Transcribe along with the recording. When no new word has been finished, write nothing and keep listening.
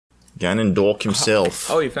Ganondorf himself.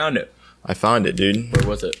 Oh, you found it. I found it, dude. Where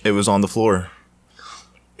was it? It was on the floor.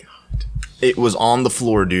 God. It was on the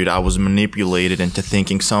floor, dude. I was manipulated into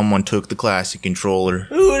thinking someone took the classic controller.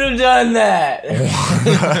 Who would have done that?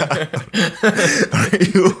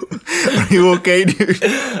 Are you okay, dude?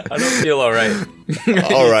 I don't feel alright.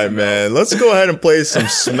 Alright, man. Let's go ahead and play some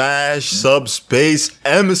Smash, Subspace,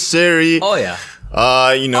 Emissary. Oh, yeah.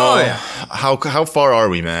 You know, how far are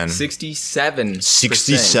we, man? 67%.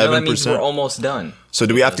 67%? No, that means we're almost done. So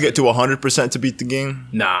do we have to get to 100% to beat the game?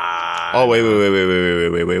 Nah. Oh, wait.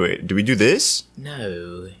 Do we do this?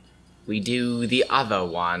 No. We do the other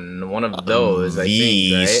one. One of those, I think,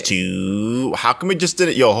 These right? two. How come we just did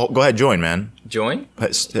it? Yo, go ahead, join, man. Join?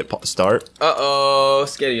 Hit start. Uh-oh.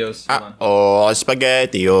 Skadios. Oh,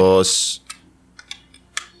 SpaghettiOs.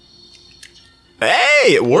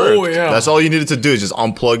 Hey, it worked. Oh, yeah. That's all you needed to do is just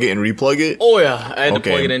unplug it and replug it. Oh, yeah. I had to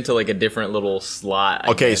plug it into, like, a different little slot,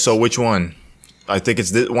 I guess. So which one? I think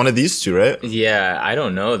it's one of these two, right? Yeah, I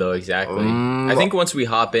don't know, though, exactly. I think once we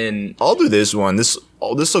hop in... I'll do this one. This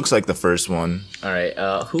looks like the first one. All right.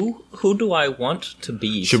 Who do I want to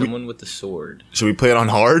be? Someone with the sword. Should we play it on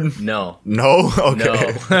hard? No. No? Okay. No.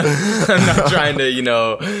 I'm not trying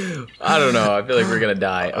to, I don't know. I feel like we're going to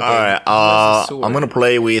die. Okay. All right. I'm going to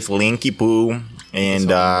play with Linky Poo.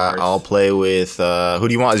 And I'll play with who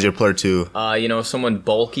do you want as your player two? Someone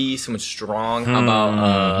bulky, someone strong. How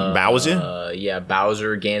about Bowser? Yeah,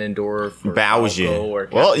 Bowser, Ganondorf, or Bowser. Or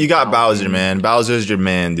well, you got Bowser, man. Bowser's your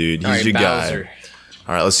man, dude. He's your Bowser. guy.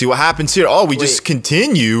 All right, let's see what happens here. Oh, we just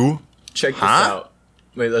continue. Check this out.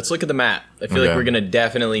 Wait, let's look at the map. I feel like we're gonna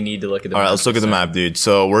definitely need to look at the map. All right, let's look at the map, dude.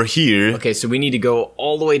 So we're here. Okay, so we need to go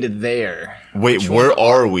all the way to there. Wait, where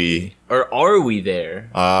are we? Or are we there?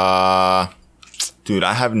 Dude,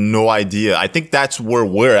 I have no idea. I think that's where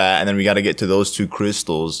we're at, and then we got to get to those two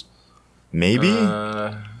crystals. Maybe?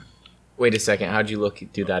 Wait a second. How'd you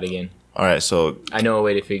do that again? All right, so... I know a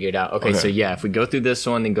way to figure it out. Okay, so yeah, if we go through this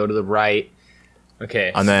one, then go to the right.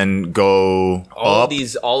 Okay. And then go up.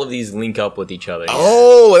 All of these link up with each other. Yeah.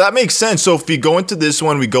 Oh, that makes sense. So if we go into this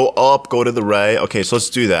one, we go up, go to the right. Okay, so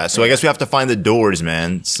let's do that. So I guess we have to find the doors,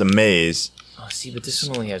 man. It's a maze. Oh, see, but this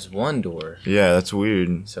one only has one door. Yeah, that's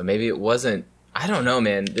weird. So maybe it wasn't... I don't know,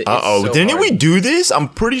 man. Didn't we do this? I'm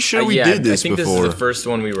pretty sure we did this before. I think this is the first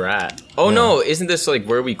one we were at. Oh no, isn't this like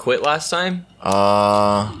where we quit last time?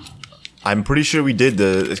 I'm pretty sure we did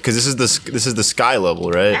because this is the sky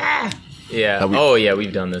level, right? Yeah. Oh yeah,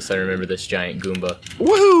 we've done this. I remember this giant Goomba.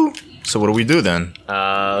 Woohoo! So what do we do then?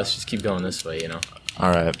 Let's just keep going this way,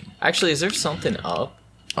 All right. Actually, is there something up?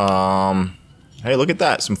 Hey, look at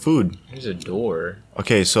that. Some food. There's a door.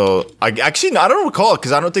 Okay, so I don't recall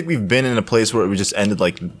because I don't think we've been in a place where we just ended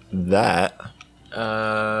like that.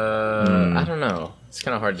 I don't know. It's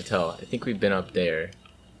kind of hard to tell. I think we've been up there.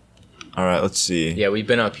 All right, let's see. Yeah, we've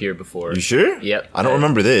been up here before. You sure? Yep. I don't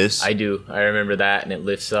remember this. I do. I remember that, and it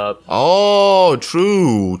lifts up. Oh,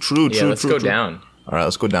 true. Yeah, let's go down. All right,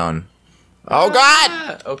 let's go down. Oh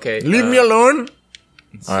God! Okay. Leave me alone.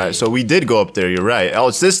 All right, so we did go up there. You're right. Oh,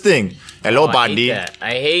 it's this thing. Hello, buddy. I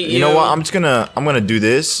hate you. You know what? I'm gonna do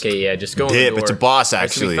this. Okay, yeah, just go. Dip. It's a boss,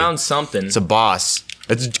 actually. We found something. It's a boss.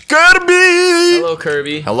 It's Kirby. Hello,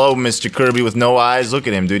 Kirby. Hello, Mr. Kirby with no eyes. Look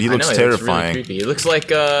at him, dude. He looks terrifying. He looks really creepy. He looks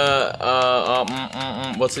like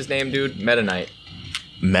what's his name, dude? Meta Knight.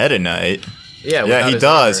 Meta Knight. Yeah. Yeah, he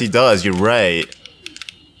does. He does. You're right.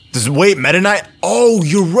 Wait, Meta Knight? Oh,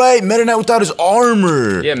 you're right. Meta Knight without his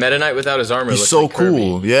armor. Yeah, Meta Knight without his armor. He's so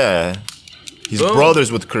cool. Yeah. He's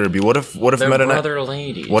brothers with Kirby. What if Meta Knight? Brother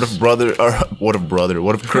ladies. What if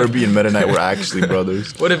Kirby and Meta Knight were actually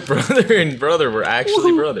brothers? What if brother and brother were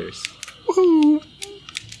actually brothers? Woohoo!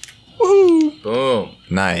 Woohoo! Boom.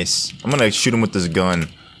 Nice. I'm gonna shoot him with this gun.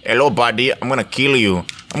 Hello, buddy. I'm gonna kill you.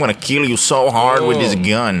 I'm gonna kill you so hard with this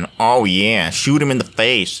gun. Oh yeah. Shoot him in the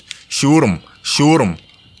face. Shoot him. Shoot him.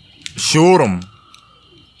 Shoot him.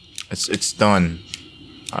 It's done.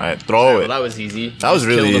 Alright, throw it. Well, that was easy. That was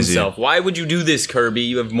really easy. Why would you do this, Kirby?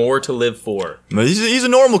 You have more to live for. But he's a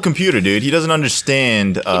normal computer, dude. He doesn't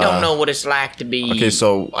understand. You don't know what it's like to be. Okay,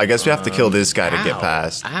 so I guess we have to kill this guy to get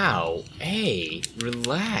past. Ow. Hey,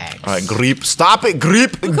 relax. Alright, Greep. Stop it,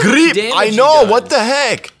 Greep. Greep. I know. What the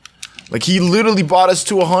heck? Like, he literally brought us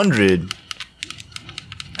to 100.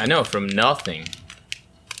 I know, from nothing.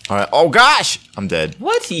 Alright. Oh, gosh. I'm dead.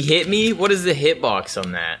 What? He hit me? What is the hitbox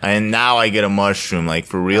on that? And now I get a mushroom, like,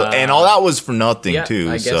 for real. And all that was for nothing, too.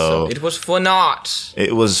 I guess so. It was for naught.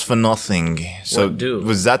 It was for nothing. So,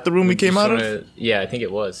 was that the room we came out of? Yeah, I think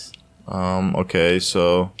it was. Okay,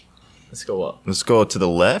 so... Let's go up. Let's go to the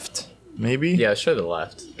left, maybe? Yeah, let's try the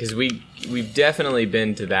left. Because we've definitely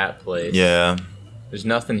been to that place. Yeah. There's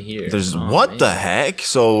nothing here. There's what the heck?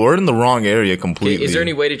 So we're in the wrong area completely. Is there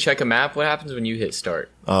any way to check a map? What happens when you hit start?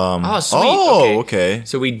 Oh, sweet. Oh, okay.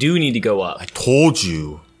 So we do need to go up. I told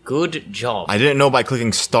you. Good job. I didn't know by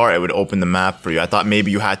clicking start it would open the map for you. I thought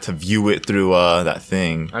maybe you had to view it through that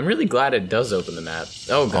thing. I'm really glad it does open the map.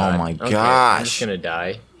 Oh god. Oh my okay, gosh. I'm just gonna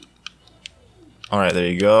die. Alright, there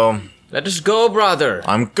you go. Let us go, brother.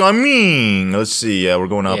 I'm coming. Let's see. Yeah, we're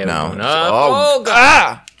going up now. We're going up. Oh god.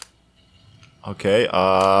 Ah! Okay,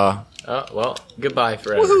 Oh, well, goodbye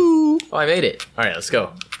forever. Woohoo! Oh, I made it. Alright, let's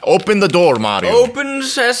go. Open the door, Mario. Open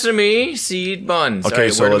sesame, seed buns. Okay,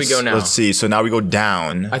 Alright, so where do we go now? let's see. So now we go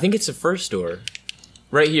down. I think it's the first door.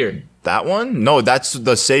 Right here. That one? No, that's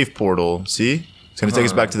the save portal. See? It's gonna take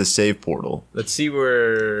us back to the save portal. Let's see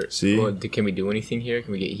where... See? Well, can we do anything here?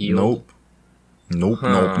 Can we get healed? Nope.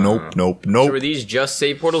 Nope. So are these just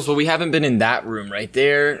save portals? Well, we haven't been in that room right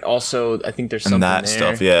there. Also, I think there's something And that there.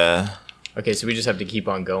 stuff, yeah. Okay, so we just have to keep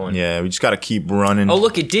on going. Yeah, we just gotta keep running. Oh,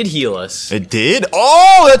 look, it did heal us. It did?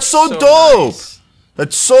 Oh, that's so dope! Nice.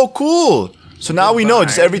 That's so cool! So now we know,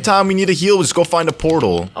 just every time we need a heal, we just go find a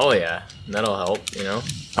portal. Oh, yeah. That'll help, you know?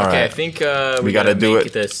 All okay, right. I think we gotta do make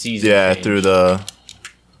it. the season Yeah, change. through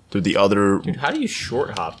the other... Dude, how do you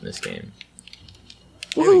short hop in this game?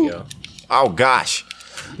 There we go. Oh, gosh.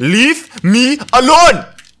 Leave me alone!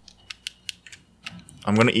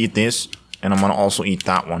 I'm gonna eat this, and I'm gonna also eat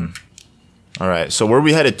that one. Alright, so where are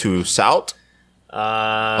we headed to? South? Oh,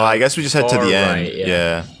 I guess we just head to the end. Right,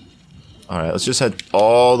 yeah. Alright, let's just head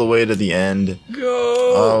all the way to the end.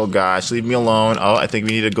 Go! Oh gosh, leave me alone. Oh, I think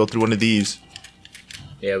we need to go through one of these.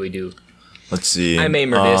 Yeah, we do. Let's see. I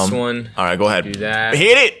aimer this one. Alright, go ahead. Do that.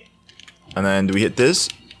 Hit it! And then do we hit this?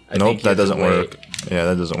 I Nope, think you that have to doesn't work. Yeah,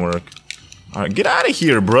 that doesn't work. Alright, get out of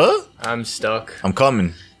here, bruh. I'm stuck. I'm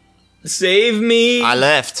coming. Save me! I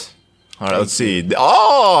left. Alright, let's see.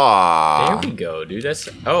 Oh! There we go, dude. That's...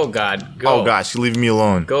 Oh, God. Go. Oh gosh, you're leaving me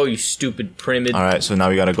alone. Go, you stupid primitive. Alright, so now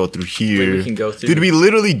we gotta go through here. Wait, we can go through- Dude, we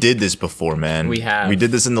literally did this before, man. We have. We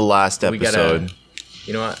did this in the last We gotta- episode.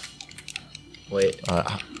 You know what? Wait.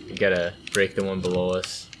 We gotta break the one below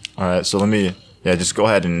us. Alright, so let me... Yeah, just go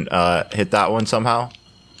ahead and hit that one somehow.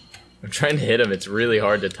 I'm trying to hit him. It's really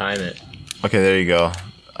hard to time it. Okay, there you go.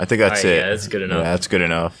 I think that's Alright, it. yeah, that's good enough. Yeah, that's good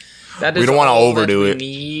enough. That We is don't wanna all overdo that it. we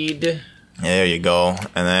need. There you go.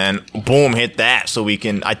 And then, boom, hit that so we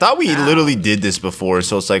can... I thought we literally did this before,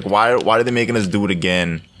 so it's like, why are they making us do it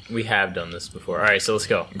again? We have done this before. Alright, so let's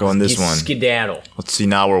go. Go on this one. Skedaddle. Let's see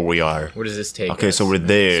now where we are. Where does this take us? Okay, so we're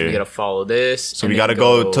there. So we gotta follow this. So we gotta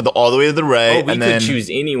go to the all the way to the right, Oh, we and could then... choose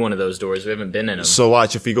any one of those doors. We haven't been in them. So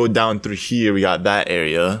watch, if we go down through here, we got that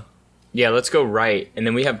area. Yeah, let's go right. And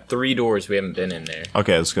then we have 3 doors we haven't been in there.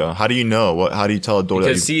 Okay, let's go. How do you know? How do you tell a door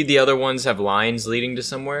Because that see, the other ones have lines leading to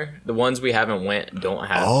somewhere. The ones we haven't went don't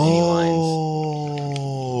have any lines.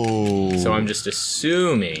 Oh. So I'm just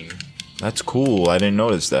assuming. That's cool. I didn't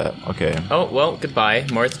notice that. Okay. Oh, well, goodbye.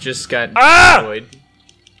 Marth just got destroyed.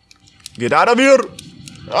 Get out of here!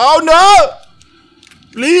 Oh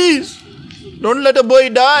no! Please! Don't let a boy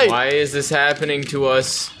die! Why is this happening to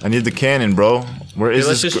us? I need the cannon, bro. Where is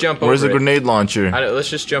let's this? just jump Where's over the it. grenade launcher? Let's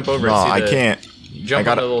just jump over No, it. See I the- can't. Jump I on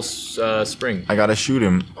gotta- the little spring. I gotta shoot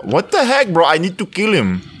him. What the heck, bro? I need to kill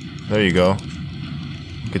him. There you go.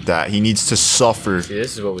 Look at that. He needs to suffer. See,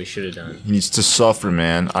 this is what we should have done. He needs to suffer,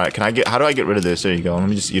 man. Alright, can I get... How do I get rid of this? There you go. Let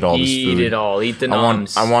me just eat all this food. Eat it all. Eat the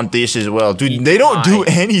noms. I want this as well. Dude, Eat they don't do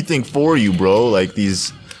pie. anything for you, bro. Like,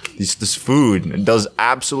 this food. It does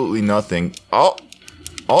absolutely nothing. Oh,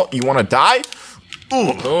 you want to die?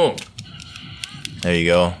 Ooh. Boom. There you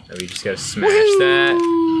go. And we just gotta smash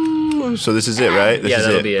that. So this is it, right? This Yeah, is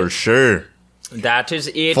that'll it, be it. for sure. That is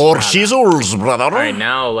it. For brother. shizzles, brother. Alright,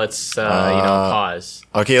 now let's, pause.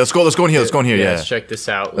 Okay, let's go in here. Let's go in here, yeah. Let's check this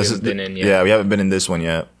out. We This haven't is been in yet. Yeah, we haven't been in this one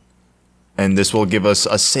yet. And this will give us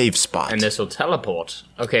a safe spot. And this will teleport.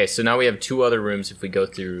 Okay, so now we have 2 other rooms if we go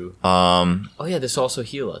through. Oh yeah, this will also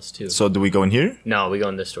heal us too. So do we go in here? No, we go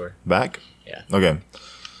in this door. Back? Yeah. Okay.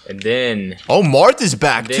 And then Oh, Martha's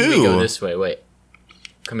back we too. go this way. Wait.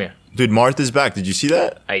 Come here. Dude, Martha's back. Did you see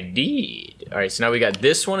that? I did. Alright, so now we got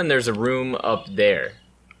this one and there's a room up there.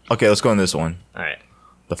 Okay, let's go in this one. Alright.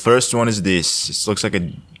 The first one is this. This looks like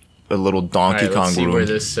a little Donkey Alright, Kong let's see room. where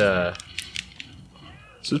this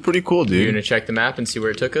This is pretty cool, you're dude. gonna check the map and see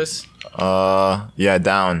where it took us? Yeah,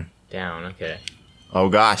 down. Down, okay. Oh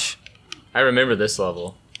gosh. I remember this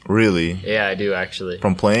level. Really? Yeah, I do actually.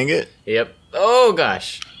 From playing it? Yep. Oh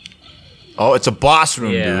gosh. Oh, it's a boss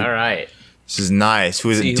room, Yeah, dude. alright. This is nice. Who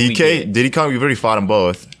is See it? who we DK? get. Diddy Kong? We've already fought them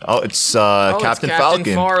both. Oh, it's Captain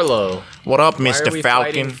Falcon. Farlow. What up, Why are Mr. we Falcon?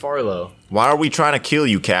 fighting Farlow? Why are we trying to kill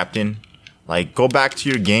you, Captain? Like, go back to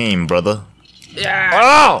your game, brother. Yeah.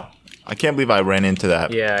 Oh! I can't believe I ran into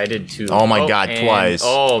that. Yeah, I did too. Oh my god, twice.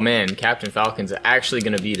 Oh man, Captain Falcon's actually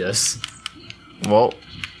gonna beat us. Well.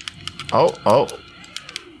 Oh.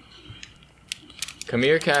 Come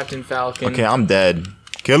here, Captain Falcon. Okay, I'm dead.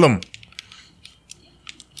 Kill him.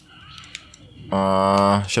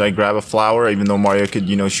 Should I grab a flower even though Mario could,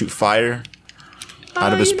 you know, shoot fire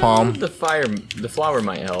out of his palm? The flower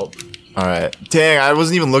might help. Alright. Dang, I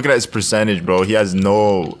wasn't even looking at his percentage, bro. He has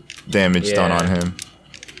no damage done on him.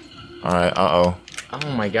 Alright, uh-oh. Oh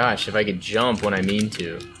my gosh, if I could jump when I mean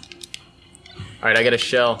to. Alright, I got a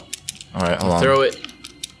shell. Alright, hold on. Throw it.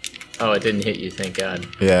 Oh, it didn't hit you, thank God.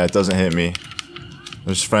 Yeah, it doesn't hit me.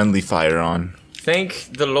 There's friendly fire on. Thank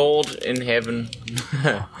the Lord in heaven.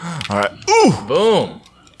 Alright. Ooh! Boom!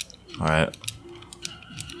 Alright.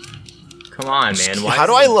 Come on, man. Why How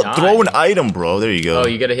do I throw an item, bro? There you go. Oh,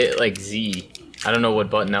 you gotta hit, like, Z. I don't know what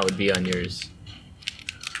button that would be on yours.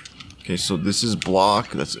 Okay, so this is block.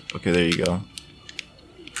 That's okay. There you go.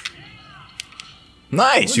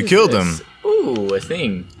 Nice, you killed him. Ooh, a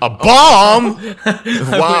thing. A bomb!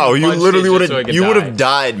 Wow, you literally would have you would have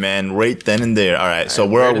died, man, right then and there. All right, so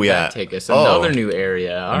where are we at? Take us another new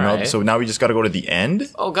area. All right. So now we just got to go to the end.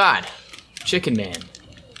 Oh God, Chicken Man,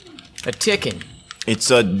 a ticking. It's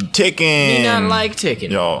a ticking. Me not like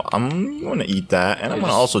ticking. Yo, I'm gonna eat that, and I'm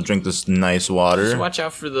gonna also drink this nice water. Just watch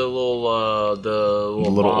out for the little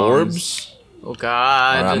little orbs. Oh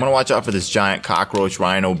God. All right, I'm gonna watch out for this giant cockroach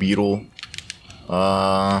rhino beetle.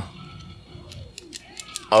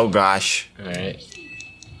 Oh gosh. Alright.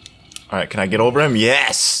 Alright, can I get over him?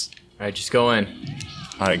 Yes! Alright, just go in.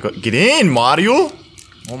 Alright, get in, Mario!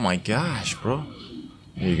 Oh my gosh, bro.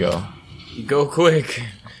 There you go. Go quick.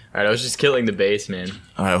 Alright, I was just killing the base, man.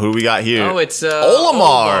 Alright, who do we got here? Oh, it's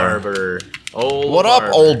Olimar! What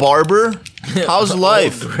up, old barber? How's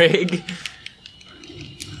life? Old Greg.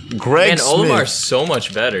 Greg Man, Smith. Olimar's so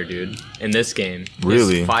much better, dude, in this game.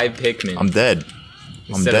 Really? He has 5 Pikmin. I'm dead.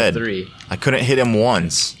 Instead I'm dead. Of 3. I couldn't hit him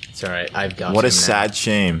once. It's alright, I've got What him a sad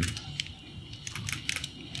shame.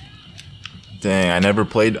 Dang, I never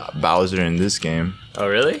played Bowser in this game. Oh,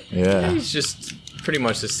 really? Yeah. He's just pretty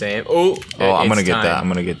much the same. Oh, I'm gonna get that. I'm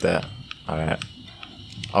gonna get that. Alright.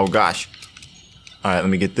 Oh gosh. Alright, let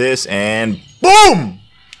me get this and BOOM!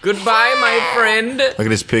 Goodbye, my friend. Look at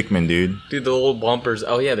this Pikmin, dude. Dude, the little bumpers.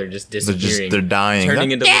 Oh yeah, they're just disappearing. They're dying. Turning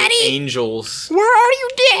into little angels. Where are you,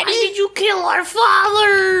 Daddy? Why did you kill our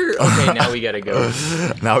father? Okay, now we gotta go.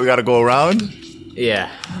 Now we gotta go around?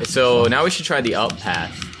 Yeah. So now we should try the up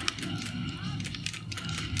path.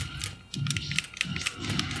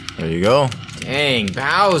 There you go. Dang,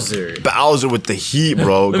 Bowser. Bowser with the heat,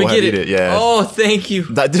 bro. Let Go me ahead, get eat it. Yeah. Oh, thank you.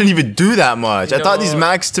 That didn't even do that much. I thought these No.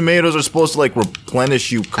 max tomatoes are supposed to like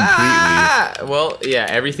replenish you completely. Ah! Well, yeah,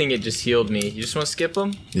 everything it just healed me. You just want to skip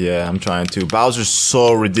them? Yeah, I'm trying to. Bowser's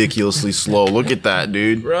so ridiculously slow. Look at that,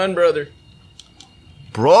 dude. Run, brother.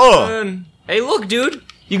 Bro. Run. Hey, look, dude.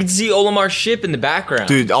 You can see Olimar's ship in the background.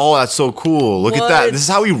 Dude, oh, that's so cool. Look at that. What? This is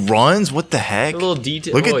how he runs? What the heck? A little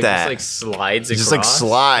detail. Look at He that. just like slides It across. just like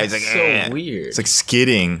slides. It's Like, so weird. It's like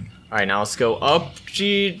skidding. All right, now let's go up,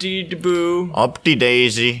 boo. Up-de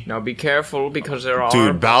daisy. Now be careful because there are.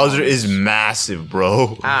 Dude, Bowser bombs. is massive,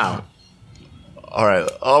 bro. Ow. Alright.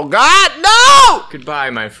 Oh, God, no! Goodbye,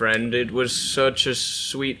 my friend. It was such a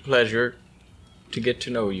sweet pleasure to get to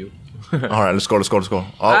know you. Alright, let's go. Oh,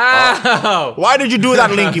 Ow! Why did you do that,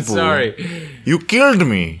 Linky Poo? Sorry. You killed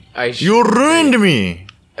me. I You ruined me.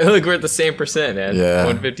 Look, we're at the same percent, man. Yeah.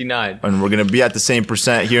 159. And we're gonna be at the same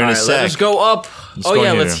percent here in a Alright, sec. let's go up. go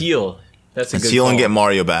Yeah, here. let's heal. That's a Let's good heal call. and get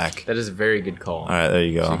Mario back. That is a very good call. Alright, there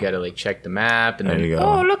you go. So you gotta like check the map and There then you go.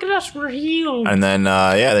 oh, look at us, we're healed. And then,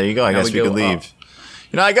 yeah, there you go. I Now guess we we go could leave. up.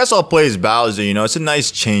 You know, I guess I'll play as Bowser. You know, it's a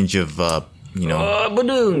nice change of, you know.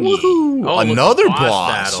 Badoongi. Woohoo. Oh, look, Another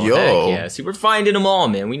boss, battle. yo. Heck yeah. See, we're finding them all,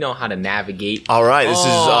 man. We know how to navigate. All right, this is,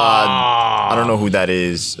 I I don't know who that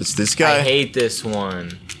is. It's this guy? I hate this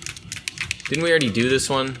one. Didn't we already do this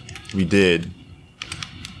one? We did.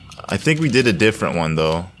 I think we did a different one,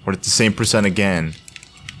 though. We're at the same percent again.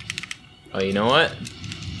 Oh, you know what?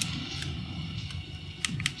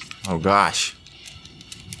 Oh, gosh.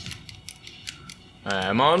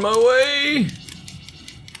 I'm on my way.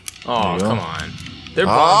 Oh, There you go. come on. Their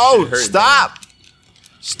bombs Oh, should hurt stop!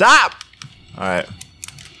 Stop! Alright.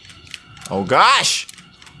 Oh, gosh!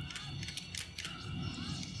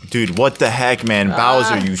 Dude, what the heck, man?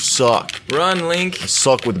 Bowser, you suck. them. Run, Link. I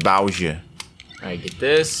suck with Bowser. Alright, get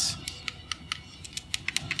this.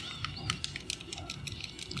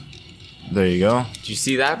 There you go. Did you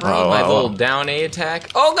see that, bro? Uh-oh, My uh-oh. little down A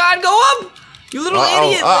attack. Oh, God, go up! You little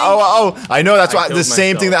idiot, Link. I know, that's I why the killed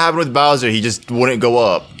same thing myself. that happened with Bowser. He just wouldn't go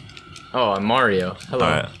up. Oh, I'm Mario. Hello.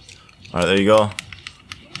 All right, there you go. All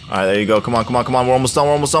right, there you go. Come on, come on, come on. We're almost done.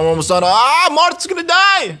 We're almost done. We're almost done. Ah, Marth's gonna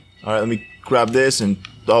die. All right, let me grab this and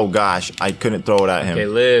oh gosh, I couldn't throw it at him. Okay,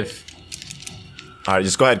 live. All right,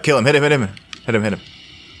 just go ahead, kill him. Hit him. Hit him. Hit him. Hit him.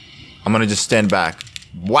 I'm gonna just stand back.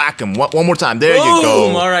 Whack him. One more time. There you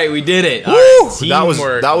go. All right, we did it. All Woo!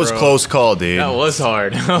 right, that was close call, dude. That was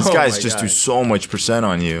hard. These guys just do so much percent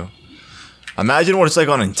on you. Imagine what it's like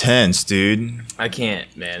on intense, dude. I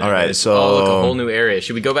can't, man. All right, so oh, look, a whole new area.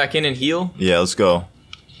 Should we go back in and heal? Yeah, let's go.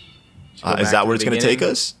 Is that where it's gonna take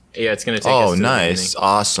us? Yeah, it's gonna take us. Oh, nice,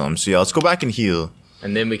 awesome. So yeah, let's go back and heal.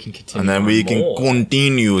 And then we can continue. And then we can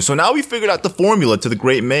continue. So now we figured out the formula to the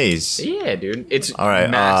Great Maze. Yeah, dude. It's all right.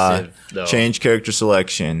 Massive, though. Change character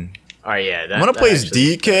selection. All right, yeah. I'm gonna play as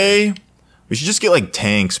DK. We should just get like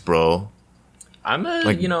tanks, bro. I'm a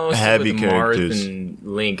like, heavy with characters. Marth and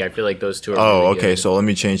Link. I feel like those two are. Oh, really okay. good. So let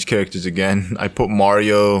me change characters again. I put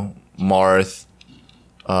Mario, Marth.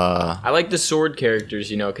 I like the sword characters,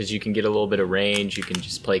 because you can get a little bit of range. You can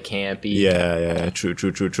just play campy. Yeah.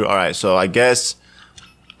 True. All right. So I guess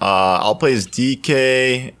I'll play as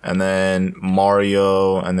DK and then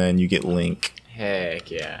Mario, and then you get Link. Heck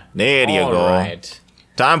yeah. There you go. Right.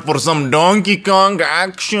 Time for some Donkey Kong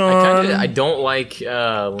action. I don't like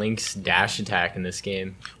Link's dash attack in this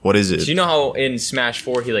game. What is it? Do you know how in Smash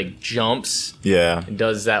 4 he like jumps? Yeah. And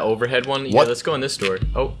does that overhead one? What? Yeah, let's go in this door.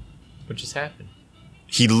 Oh, what just happened?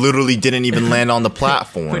 He literally didn't even land on the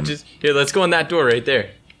platform. Here, let's go in that door right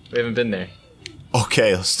there. We haven't been there.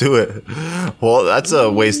 Okay, let's do it. Well, that's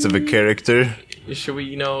a waste of a character. Should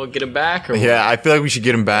we, get him back? Or yeah, I feel like we should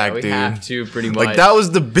get him back, yeah, we dude. have to, pretty much. Like, that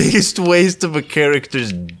was the biggest waste of a character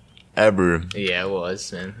ever. Yeah, it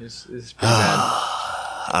was, man. It's pretty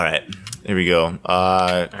bad. Alright, here we go.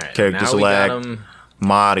 Right, character select.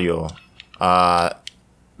 Mario.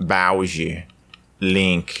 Bowser.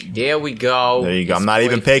 Link. There we go. There you go. I'm not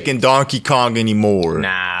even picking Donkey Kong anymore.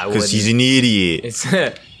 Nah, because he's an idiot.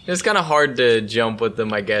 It's kind of hard to jump with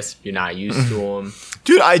them, I guess, if you're not used to them.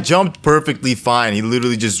 Dude, I jumped perfectly fine. He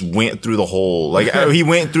literally just went through the hole. Like, he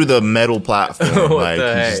went through the metal platform. Like,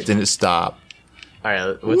 he just didn't stop. All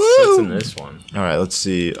right, what's in this one? All right, let's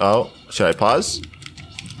see. Oh, should I pause?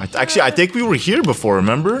 Actually, I think we were here before,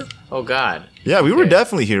 remember? Oh, God. Yeah, we were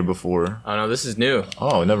definitely here before. Oh, no, this is new.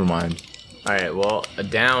 Oh, never mind. All right, well,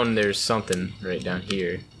 down, there's something right down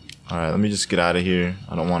here. All right, let me just get out of here.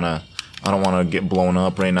 I don't wanna get blown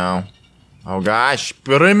up right now. Oh gosh,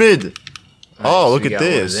 pyramid! Right, oh, so look at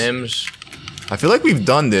this. I feel like we've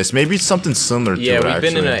done this. Maybe it's something similar to it, Yeah, we've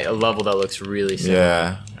actually. been in a level that looks really similar.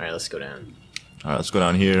 Yeah. All right, let's go down. All right, let's go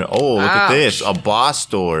down here. Oh, look at this. A boss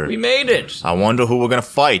door. We made it. I wonder who we're gonna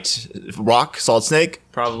fight. Rock? Solid Snake?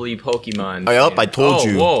 Probably Pokemon. Oh, yep, I told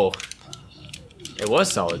you. Whoa. It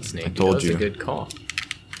was Solid Snake. I told you. That was a good call.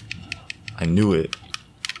 I knew it.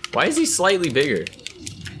 Why is he slightly bigger?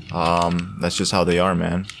 That's just how they are,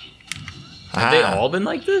 man. Have they all been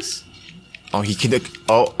like this? Oh, he can.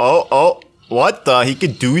 Oh! What the? He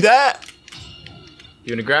could do that?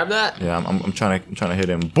 You wanna grab that? Yeah, I'm trying to hit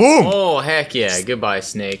him. Boom! Oh heck yeah! Goodbye,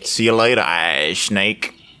 Snake. See you later,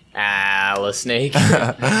 Snake. Snake.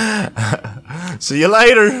 See you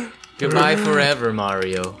later. Goodbye forever,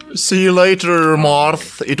 Mario. See you later,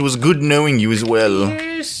 Marth. It was good knowing you as well.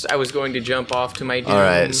 Yes, I was going to jump off to my doom.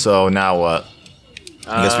 Alright, so now what?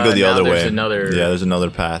 I guess we go the other way. Yeah, there's another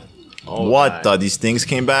path. Oh, what the? These things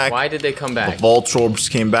came back? Why did they come back? The Voltrorbs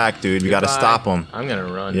came back, dude. We gotta stop them. I'm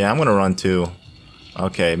gonna run. Yeah, I'm gonna run too.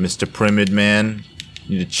 Okay, Mr. Primid Man.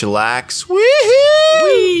 You need to chillax. Woohoo!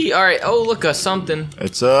 Whee! Alright, oh look, something.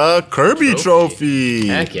 It's a Kirby trophy.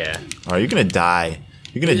 Heck yeah. Alright, you're gonna die.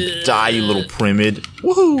 You're gonna die, you little Primid.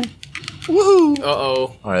 Woohoo! Woohoo!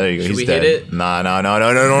 Uh-oh. Alright, there you go. Should He's we dead. hit it? No.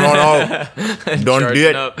 Don't do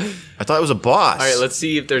it. Up. I thought it was a boss. Alright, let's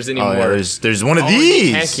see if there's any more. more. There's one of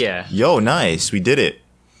these. Heck yeah. Yo, nice. We did it.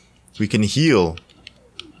 We can heal.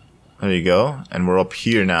 There you go. And we're up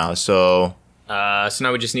here now, so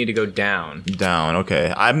now we just need to go down. Down,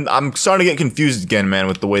 okay. I'm starting to get confused again, man,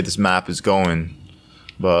 with the way this map is going.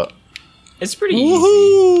 But it's pretty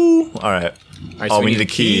easy. Alright. So we need a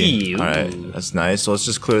key. Ooh. Alright, that's nice. So let's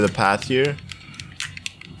just clear the path here.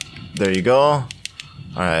 There you go.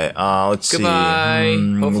 Alright, let's see. Goodbye.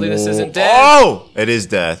 Hopefully this isn't death. Oh! It is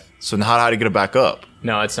death. So now how do I get it back up?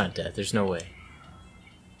 No, it's not death. There's no way.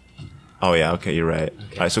 Oh yeah, okay, you're right.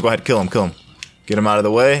 Okay. Alright, so go ahead, kill him. Get him out of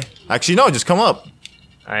the way. Actually, no, just come up.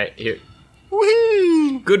 Alright, here.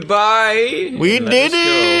 Woohoo! Goodbye! We did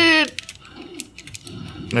it!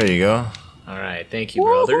 There you go. Alright, thank you,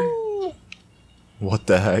 brother. What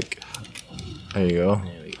the heck? There you go.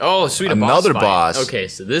 Oh, sweet, Another boss. Okay,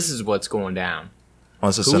 so this is what's going down.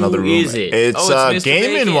 Unless it's another room. Is it? It's, Mr.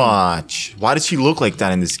 Game Bacon. & Watch. Why does he look like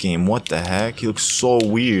that in this game? What the heck? He looks so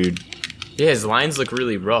weird. Yeah, his lines look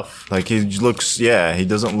really rough. Like, he looks... Yeah, he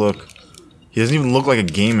doesn't look... He doesn't even look like a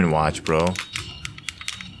Game & Watch, bro.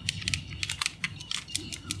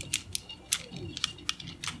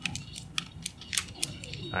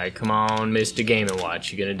 Alright, come on, Mr. Game &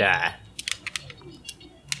 Watch. You're gonna die.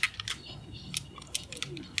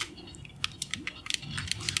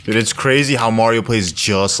 Dude, it's crazy how Mario plays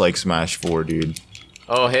just like Smash 4, dude.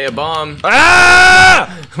 Oh, hey, a bomb.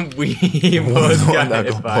 Ah! We both got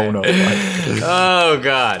hit by it. Oh,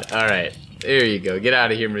 God. Alright. There you go. Get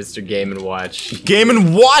out of here, Mr. Game & Watch.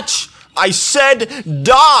 Game & Watch! I said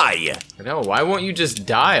die! No, why won't you just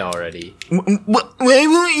die already? Why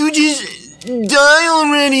won't you just die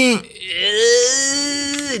already?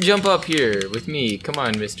 Jump up here with me. Come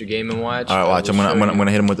on, Mr. Game & Watch. Alright, watch. I'm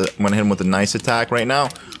gonna hit him with a nice attack right now.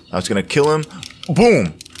 I was gonna kill him.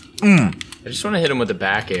 Boom! I just want to hit him with the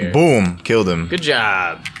back air. Boom! Killed him. Good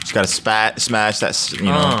job. Just gotta smash that, you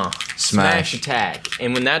know, smash attack.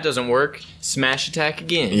 And when that doesn't work, smash attack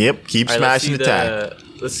again. Yep, keep smashing attack.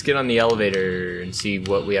 Let's get on the elevator and see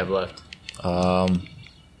what we have left.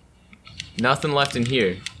 Nothing left in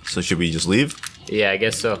here. So should we just leave? Yeah, I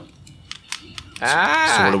guess so. So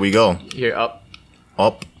where do we go? Here, up.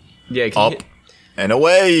 Up. Yeah, up. And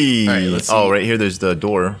away! Alright, let's see. Oh, right here, there's the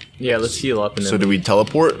door. Yeah, let's heal up and then So do we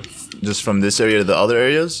teleport just from this area to the other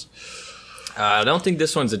areas? I don't think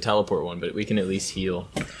this one's a teleport one, but we can at least heal.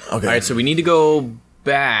 Okay. Alright, so we need to go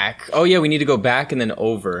back. Oh yeah, we need to go back and then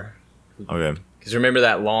over. Okay. Because remember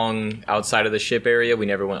that long outside of the ship area? We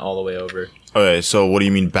never went all the way over. Okay, so what do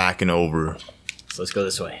you mean back and over? So let's go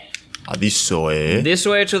this way. This way. This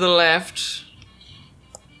way to the left.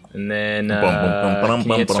 And then, can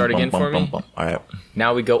you hit start again for me? Alright.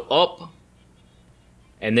 Now we go up.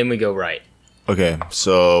 And then we go right. Okay,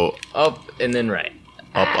 so... Up and then right.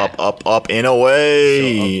 Up, and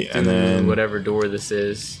away! So and then... whatever door this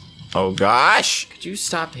is. Oh gosh! Could you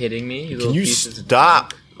stop hitting me, you Can little you pieces of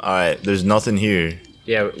stop? junk? Alright, there's nothing here.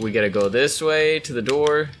 Yeah, we gotta go this way to the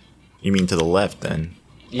door. You mean to the left then?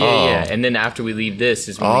 Yeah, yeah. And then after we leave this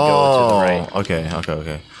is when we go to the right.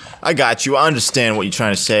 Okay. I got you. I understand what you're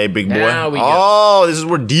trying to say, big boy. Now we go. This is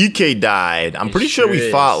where DK died. I'm pretty sure we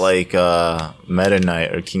sure fought is. like Meta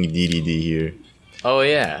Knight or King DDD here. Oh,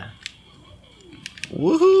 yeah.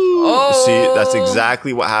 Woohoo! Oh! See, that's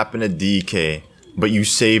exactly what happened to DK. But you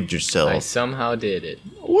saved yourself. I somehow did it.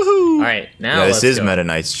 Woohoo! Alright, now Yeah, let's this is go. Meta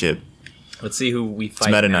Knight's ship. Let's see who we fight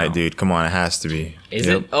It's Meta now. Knight, dude. Come on, it has to be. Is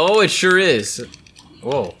it? Oh, it sure is.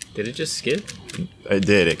 Whoa, did it just skip? It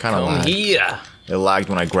did. It kind of Come lagged. here. It lagged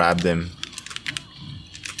when I grabbed him.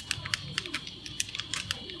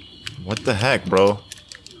 What the heck, bro?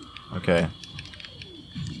 Okay.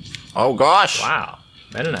 Oh gosh. Wow,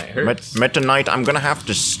 Meta Knight hurts. Meta Knight, I'm gonna have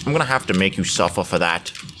to make you suffer for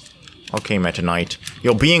that. Okay, Meta Knight.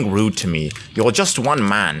 You're being rude to me. You're just one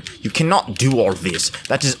man. You cannot do all this.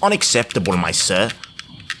 That is unacceptable, my sir.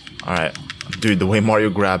 Alright. Dude, the way Mario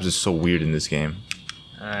grabs is so weird in this game.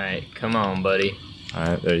 Alright, come on, buddy.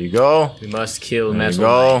 Alright, there you go. We must kill There you Metal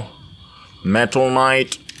go. Knight. Metal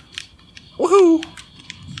Knight. Woohoo!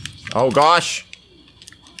 Oh gosh.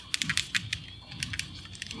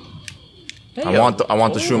 Hey, I want the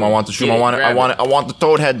shroom. I want the shroom. I want the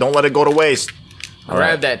toad head. Don't let it go to waste.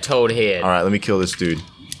 Grab that toad head. Alright, let me kill this dude.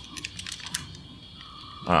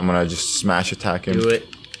 Alright, I'm gonna just smash attack him. Do it.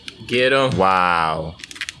 Get him. Wow.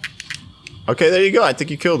 Okay, there you go. I think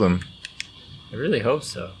you killed him. I really hope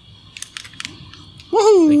so.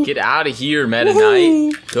 Woohoo! Like, get out of here, Meta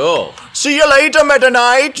Knight. Go. See you later, Meta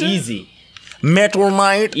Knight. Easy. Metal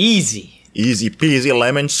Knight. Easy. Easy peasy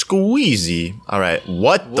lemon squeezy. Alright,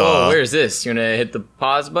 what the? Whoa, where's this? You wanna hit the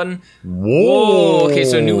pause button? Whoa. Okay,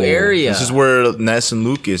 so new area. This is where Ness and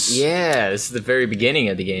Lucas. Yeah, this is the very beginning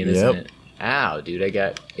of the game, isn't Yep. it? Ow, dude, I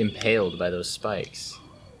got impaled by those spikes.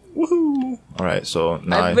 Woohoo! Alright, so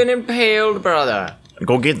now I've been impaled, brother.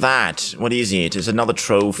 go get that. What is it? It's another I think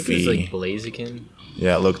trophy. it's like Blaziken.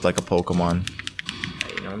 Yeah, it looked like a Pokemon.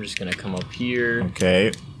 Right, you know, I'm just gonna come up here.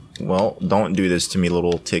 Okay. Well, don't do this to me,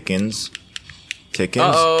 little Tickens. Tickens,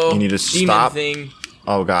 Uh-oh. you need to Demon stop. thing.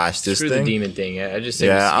 Oh gosh, this Screw thing. the demon thing. I just say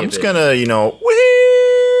Yeah, we I'm skip just it. gonna, you know,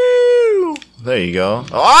 woohoo! There you go.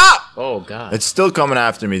 Ah! Oh god. It's still coming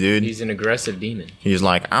after me, dude. He's an aggressive demon. He's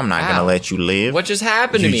like, I'm not gonna Ow. let you live. What just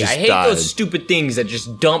happened to You me? I just hate died. those stupid things that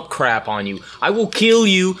just dump crap on you. I will kill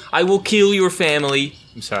you. I will kill your family.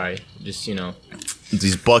 I'm sorry. Just, you know.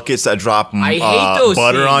 These buckets that drop I hate those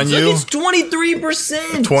butter things. on you. Look, it's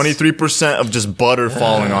 23%. 23% of just butter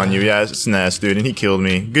falling on you. Yeah, it's Ness, dude, and he killed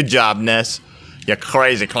me. Good job, Ness. You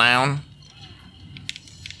crazy clown.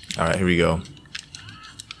 All right, here we go.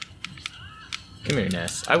 Come here,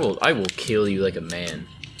 Ness. I will kill you like a man.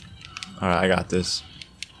 All right, I got this.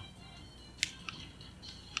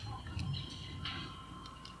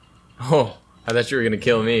 Oh, I thought you were gonna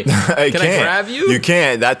kill me. Can I grab you? You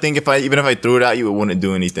can't. That thing, even if I threw it at you, it wouldn't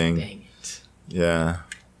do anything. Dang it. Yeah.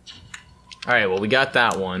 All right, well, we got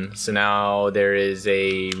that one. So now there is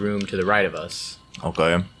a room to the right of us.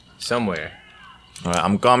 Okay. Somewhere. All right,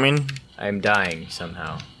 I'm coming. I'm dying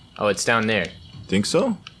somehow. Oh, it's down there. Think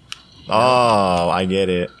so? Oh, I get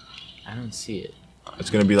it. I don't see it. It's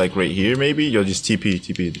gonna be like right here, maybe. You'll just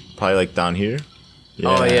TP. Probably like down here. Yeah.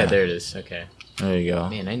 Oh yeah, there it is. Okay. There you go.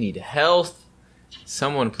 Man, I need health.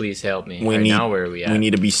 Someone please help me. We All right, need. now where are we at? We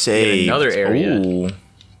need to be saved. Another area. Ooh. All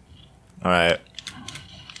right.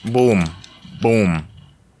 Boom. Boom.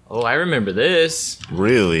 Oh, I remember this.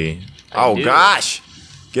 Really? I do. Gosh!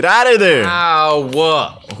 Get out of there! Ow,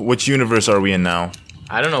 what? Which universe are we in now?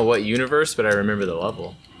 I don't know what universe, but I remember the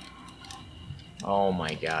level. Oh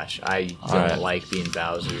my gosh, I don't like being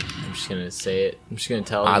Bowser. I'm just gonna say it. I'm just gonna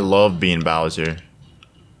tell you. I love being Bowser.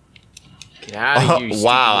 Get out of here, you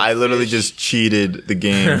wow, I literally fish. just cheated the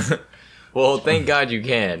game. Well, thank God you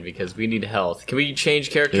can, because we need health. Can we change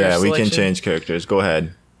character Yeah, selection? we can change characters. Go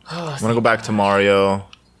ahead. Oh, I'm gonna go back to Mario.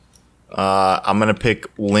 I'm gonna pick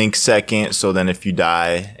Link second, so then if you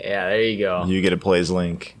die, yeah, there you go. you get to play as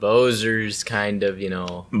Link. Bowser's kind of, you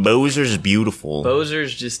know. Bowser's beautiful.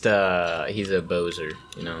 Bowser's just, he's a Bowser,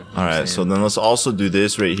 you know. Alright, so then let's also do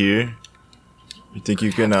this right here. You think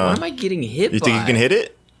you can, Why am I getting hit you by? think you can hit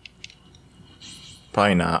it?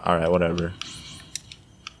 Probably not. Alright, whatever.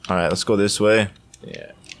 Alright, let's go this way.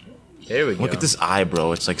 Yeah. There we go. Look at this eye,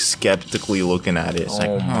 bro. It's like skeptically looking at it. It's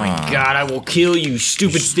Oh like, my God, I will kill you,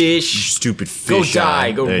 stupid fish. You stupid fish. Go die.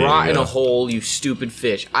 eye. Go There you rot in go. a hole, you stupid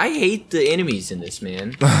fish. I hate the enemies in this,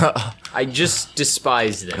 man. I just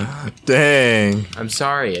despise them. Dang. I'm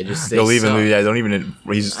sorry. I just You'll suck. even, yeah, don't even,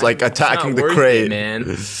 he's like attacking It's the not worth crate. it,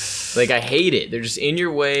 man. Like, I hate it. They're just in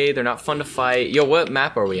your way. They're not fun to fight. Yo, what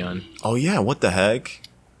map are we on? Oh yeah, what the heck?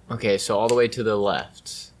 Okay, so all the way to the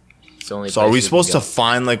left. It's the only So are place we can supposed go. to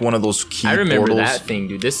find like one of those key I remember portals? that thing,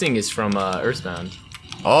 dude. This thing is from Earthbound.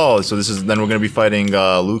 Oh, so this is, then we're gonna be fighting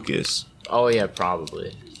Lucas. Oh yeah,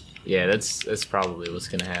 probably. Yeah, that's probably what's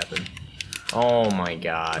gonna happen. Oh my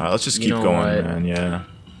God. Alright, let's just You keep know going, what? man, yeah.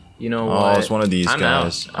 You know Oh, what? it's one of these I'm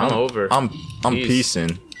guys. out. I'm over. I'm Peace.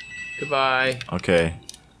 peacing. Goodbye. Okay.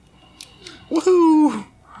 Woohoo!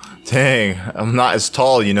 Dang, I'm not as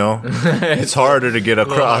tall, you know? It's harder to get A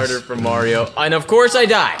little across. harder for Mario. And of course I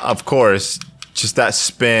die. Of course. Just that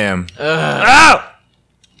spam. Ow!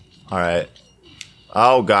 Alright.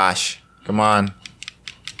 Oh gosh. Come on.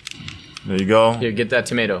 There you go. Here, get that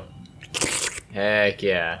tomato. Heck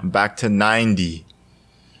yeah. I'm back to 90.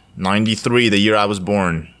 93, the year I was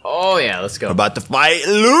born. Oh yeah, let's go. About to fight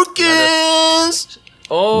Lucas!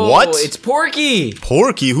 Oh, What? it's Porky.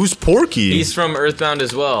 Porky? Who's Porky? He's from Earthbound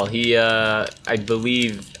as well. He, I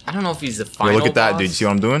believe, I don't know if he's the final Yo, look at that, boss. dude. See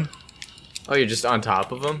what I'm doing? Oh, you're just on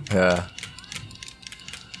top of him? Yeah.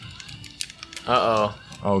 Uh-oh.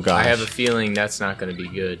 Oh gosh. I have a feeling that's not going to be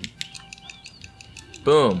good.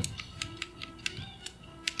 Boom.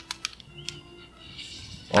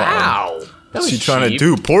 Ow! That What's was he trying to cheap.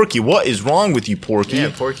 do? Porky, what is wrong with you, Porky?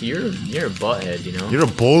 Yeah, Porky, you're a butthead, you know? You're a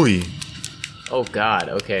bully. Oh god,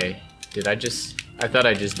 okay. I thought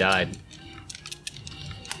I just died.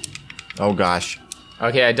 Oh gosh.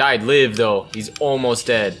 Okay, I died. Live, though. He's almost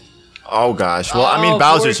dead. Oh gosh. Well, I mean, Oh,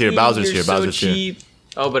 Bowser's Porky, here. Bowser's you're here. so Bowser's here. cheap.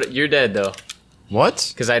 Oh, but you're dead, though.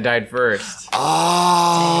 What? Because I died first. Oh.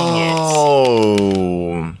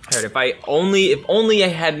 Alright, if only I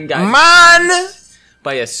hadn't gotten Man!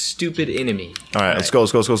 by a stupid enemy. Alright, let's go,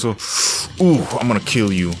 let's go, let's go, let's go. Ooh, I'm gonna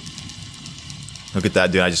kill you. Look at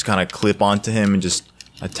that, dude. I just kind of clip onto him and just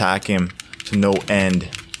attack him to no end.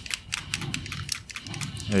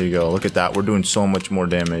 There you go. Look at that. We're doing so much more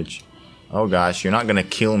damage. Oh gosh, you're not gonna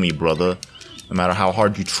kill me, brother. No matter how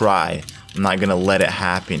hard you try. I'm not gonna let it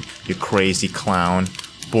happen, you crazy clown.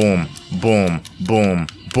 Boom, boom, boom,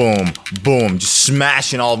 boom, boom. Just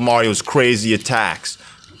smashing all of Mario's crazy attacks.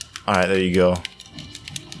 Alright, there you go.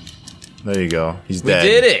 There you go. He's dead. We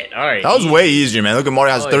did it! Alright. That was way easier, man. Look at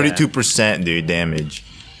Mario has Oh, yeah. 32%, dude, damage.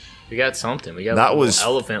 We got something. We got That a was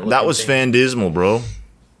little elephant. that was Fandismal, bro.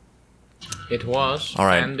 It was.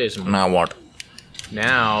 Alright. Fandismal. Now what?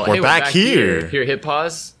 Now We're hey, back here. Here, hit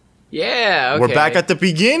pause. Yeah, okay. We're back at the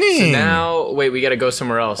beginning. So now, wait, we gotta go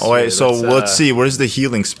somewhere else. Oh wait, Here, so let's see. Where's the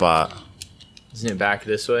healing spot? Isn't it back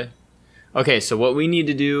this way? Okay, so what we need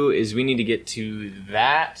to do is we need to get to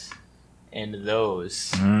that and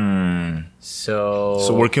those. Hmm. So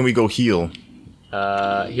So where can we go heal?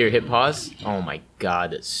 Here, hit pause. Oh my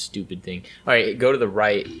god, that stupid thing. All right, go to the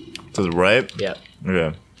right. To the right? Yep.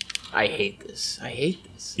 Okay. I hate this. I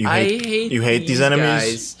hate this. You hate these enemies?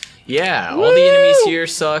 Guys. Yeah, all the enemies here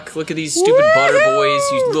suck. Look at these stupid butter boys,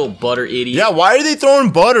 you little butter idiots. Yeah, why are they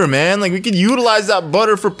throwing butter, man? Like, we could utilize that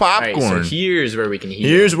butter for popcorn. Alright, so here's where we can heal.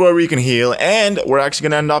 Here's where we can heal, and we're actually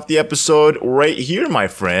going to end off the episode right here, my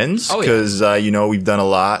friends. Oh, yeah. Because, you know, we've done a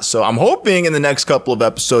lot. So I'm hoping in the next couple of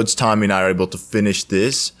episodes, Tommy and I are able to finish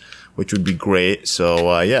this, which would be great.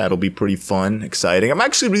 So, yeah, it'll be pretty fun, exciting. I'm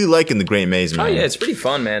actually really liking the Great Maze, man. Oh, yeah, it's pretty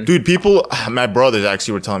fun, man. Dude, people, my brothers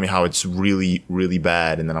actually were telling me how it's really, really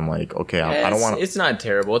bad. And then I'm like, okay, I don't want to. It's not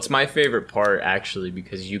terrible. It's my favorite part, actually,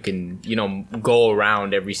 because you can, you know, go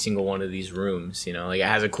around every single one of these rooms, you know? Like, it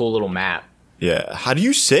has a cool little map. Yeah. How do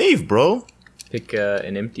you save, bro? Pick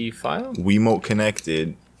an empty file. Wiimote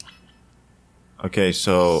connected. Okay,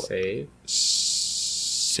 so. Save.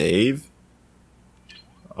 Save?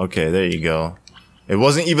 Okay, there you go. It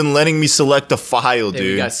wasn't even letting me select a file, dude.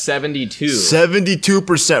 We got 72.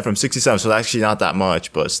 72% from 67, so that's actually not that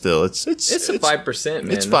much, but still, it's a 5%,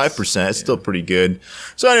 man. It's 5%. It's still pretty good.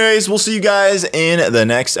 So anyways, we'll see you guys in the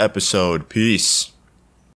next episode. Peace.